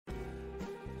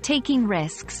Taking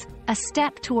risks, a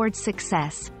step towards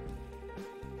success.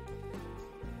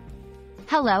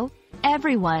 Hello,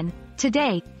 everyone.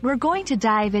 Today, we're going to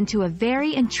dive into a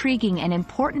very intriguing and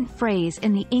important phrase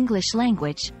in the English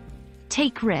language: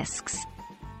 take risks.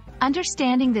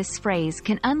 Understanding this phrase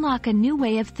can unlock a new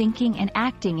way of thinking and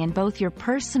acting in both your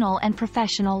personal and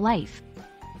professional life.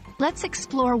 Let's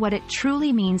explore what it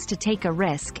truly means to take a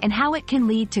risk and how it can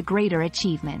lead to greater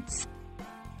achievements.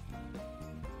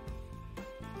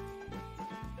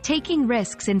 Taking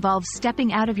risks involves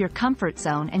stepping out of your comfort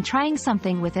zone and trying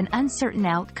something with an uncertain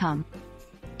outcome.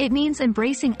 It means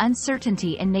embracing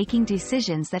uncertainty and making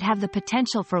decisions that have the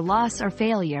potential for loss or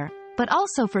failure, but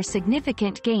also for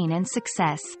significant gain and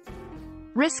success.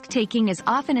 Risk-taking is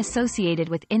often associated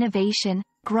with innovation,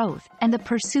 growth, and the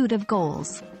pursuit of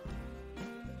goals.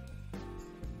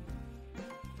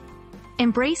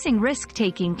 Embracing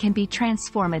risk-taking can be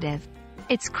transformative.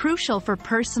 It's crucial for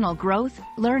personal growth,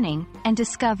 learning, and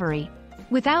discovery.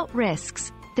 Without risks,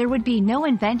 there would be no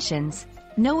inventions,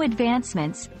 no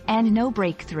advancements, and no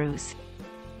breakthroughs.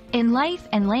 In life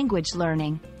and language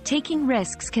learning, taking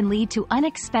risks can lead to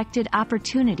unexpected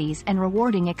opportunities and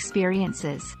rewarding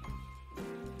experiences.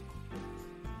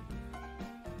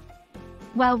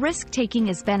 While risk-taking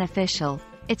is beneficial,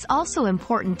 it's also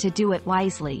important to do it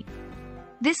wisely.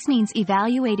 This means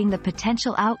evaluating the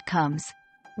potential outcomes,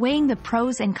 weighing the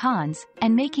pros and cons,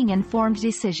 and making informed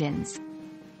decisions.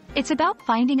 It's about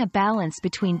finding a balance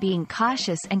between being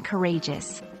cautious and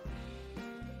courageous.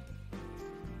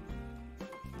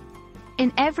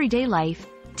 In everyday life,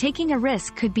 taking a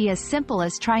risk could be as simple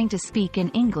as trying to speak in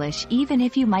English even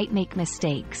if you might make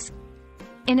mistakes.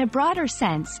 In a broader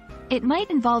sense, it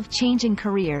might involve changing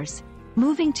careers,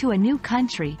 moving to a new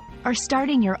country, or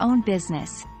starting your own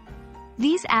business.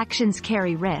 These actions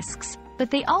carry risks, but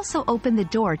they also open the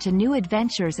door to new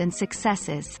adventures and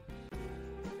successes.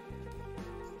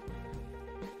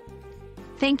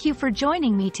 Thank you for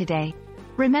joining me today.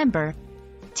 Remember,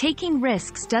 taking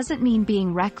risks doesn't mean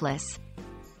being reckless.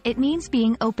 It means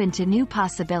being open to new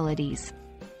possibilities.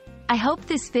 I hope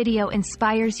this video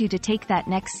inspires you to take that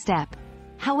next step,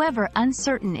 however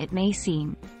uncertain it may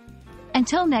seem.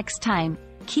 Until next time,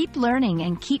 keep learning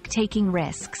and keep taking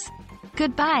risks.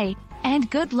 Goodbye, and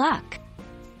good luck!